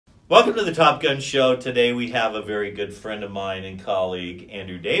Welcome to the Top Gun Show. Today we have a very good friend of mine and colleague,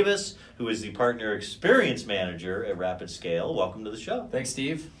 Andrew Davis, who is the Partner Experience Manager at RapidScale. Welcome to the show. Thanks,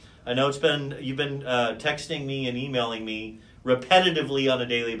 Steve. I know you've been texting me and emailing me repetitively on a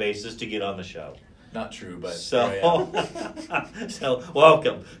daily basis to get on the show. Not true, but so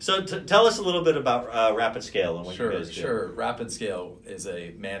welcome. So tell us a little bit about RapidScale and what you guys do. Sure. RapidScale is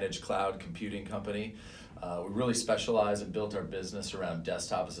a managed cloud computing company. We really specialize and built our business around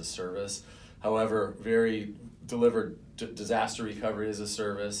desktop as a service. However, delivered disaster recovery as a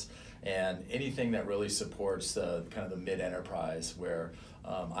service, and anything that really supports the kind of the mid-enterprise where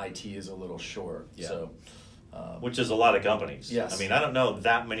IT is a little short. Yeah. So, which is a lot of companies. Yes. I mean, I don't know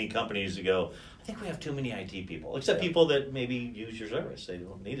that many companies that go, I think we have too many IT people, except people that maybe use your service. They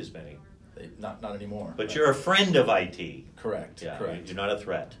don't need as many. Not anymore. But you're a friend of IT. Correct. Yeah, correct. You're not a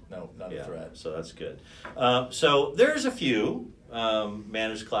threat. No, not a threat. So that's good. So there's a few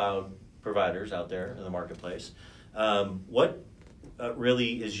managed cloud providers out there in the marketplace. What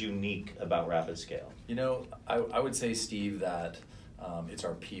really is unique about RapidScale? You know, I would say, Steve, that it's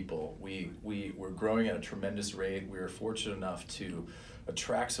our people. We're growing at a tremendous rate. We are fortunate enough to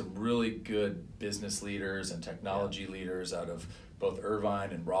attract some really good business leaders and technology leaders out of both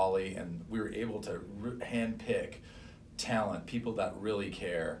Irvine and Raleigh, and we were able to handpick talent, people that really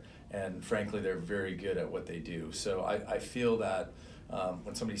care, and frankly, they're very good at what they do. So I feel that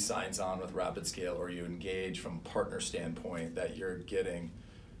when somebody signs on with RapidScale or you engage from a partner standpoint, that you're getting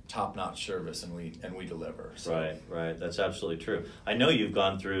top-notch service, and we deliver. So. Right. That's absolutely true. I know you've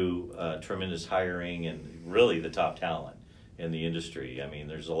gone through tremendous hiring and really the top talent in the industry. I mean,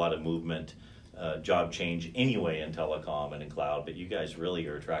 there's a lot of movement, job change anyway in telecom and in cloud, but you guys really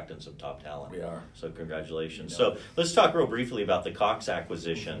are attracting some top talent. We are. So congratulations. You know. So let's talk real briefly about the Cox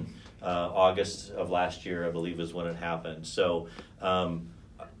acquisition. August of last year, I believe, is when it happened. So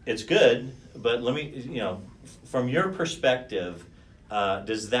it's good, but let me, from your perspective,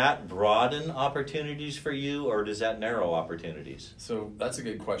 does that broaden opportunities for you, or does that narrow opportunities? So that's a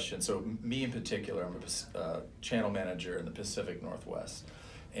good question. So me in particular, I'm a channel manager in the Pacific Northwest,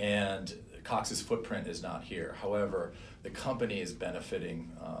 and Cox's footprint is not here. However, the company is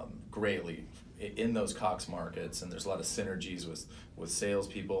benefiting greatly in those Cox markets, and there's a lot of synergies with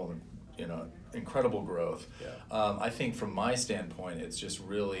salespeople and incredible growth. Yeah. I think from my standpoint, it's just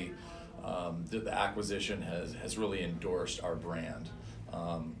really the acquisition has really endorsed our brand.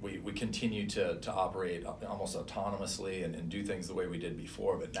 We continue to operate almost autonomously and do things the way we did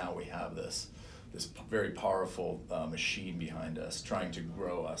before, but now we have this very powerful machine behind us trying to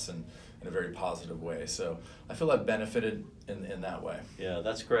grow us in a very positive way. So I feel I've benefited in that way. Yeah,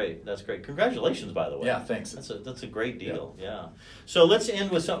 that's great. That's great. Congratulations, by the way. Yeah, thanks. That's a great deal. Yeah. So let's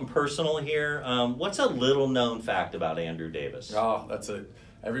end with something personal here. What's a little known fact about Andrew Davis? Oh,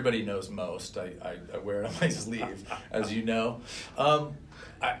 everybody knows most. I wear it on my sleeve, as you know.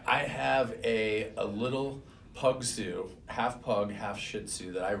 I have a little pug Sioux, half pug, half Shih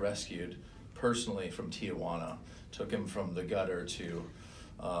Tzu that I rescued personally from Tijuana. Took him from the gutter to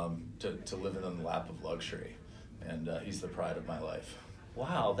live in the lap of luxury, and he's the pride of my life.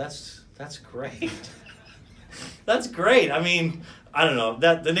 Wow, that's great. That's great. I mean, I don't know,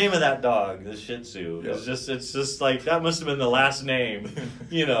 the name of that dog, the Shih Tzu, is it's just like, that must have been the last name.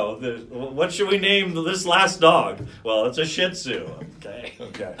 What should we name this last dog? Well, it's a Shih Tzu.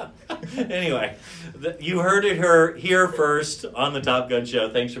 Okay. Anyway, you heard it here first on the Top Gun Show.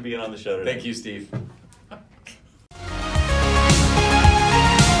 Thanks for being on the show today. Thank you, Steve.